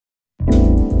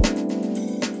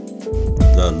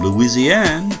The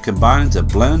Louisienne combines a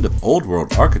blend of old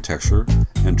world architecture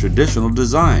and traditional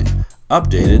design,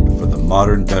 updated for the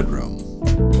modern bedroom.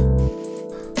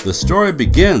 The story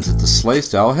begins at the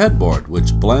sleigh-style headboard,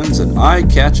 which blends an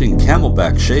eye-catching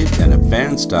camelback shape and a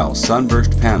fan-style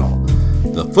sunburst panel.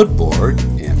 The footboard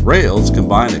and rails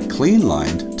combine a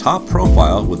clean-lined top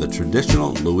profile with a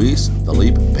traditional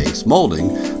Louis-Philippe base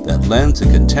molding that lends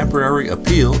a contemporary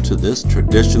appeal to this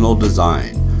traditional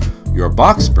design. Your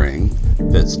box spring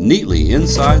fits neatly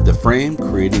inside the frame,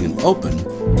 creating an open,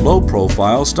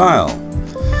 low-profile style.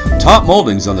 Top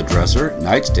moldings on the dresser,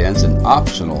 nightstands, and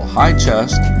optional high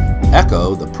chest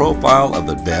echo the profile of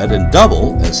the bed and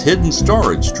double as hidden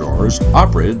storage drawers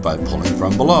operated by pulling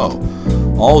from below.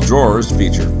 All drawers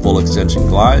feature full extension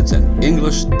glides and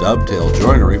English dovetail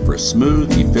joinery for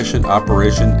smooth, efficient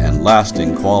operation and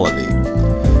lasting quality.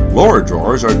 Lower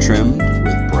drawers are trimmed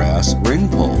with brass ring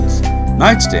pulls.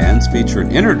 Nightstands feature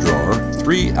an inner drawer,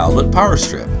 3-outlet power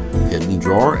strip, hidden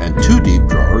drawer, and 2 deep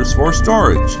drawers for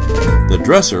storage. The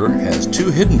dresser has 2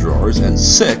 hidden drawers and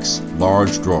 6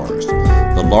 large drawers.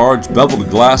 The large beveled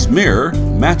glass mirror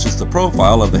matches the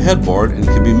profile of the headboard and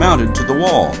can be mounted to the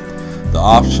wall. The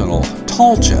optional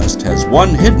tall chest has 1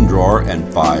 hidden drawer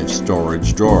and 5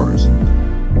 storage drawers.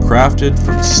 Crafted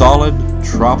from solid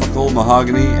tropical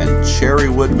mahogany and cherry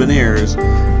wood veneers,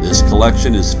 this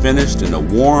collection is finished in a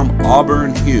warm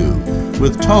auburn hue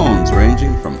with tones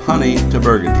ranging from honey to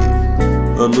burgundy.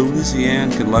 The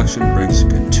Louisienne Collection brings a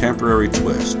contemporary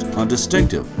twist on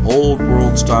distinctive old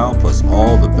world style plus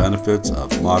all the benefits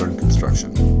of modern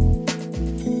construction.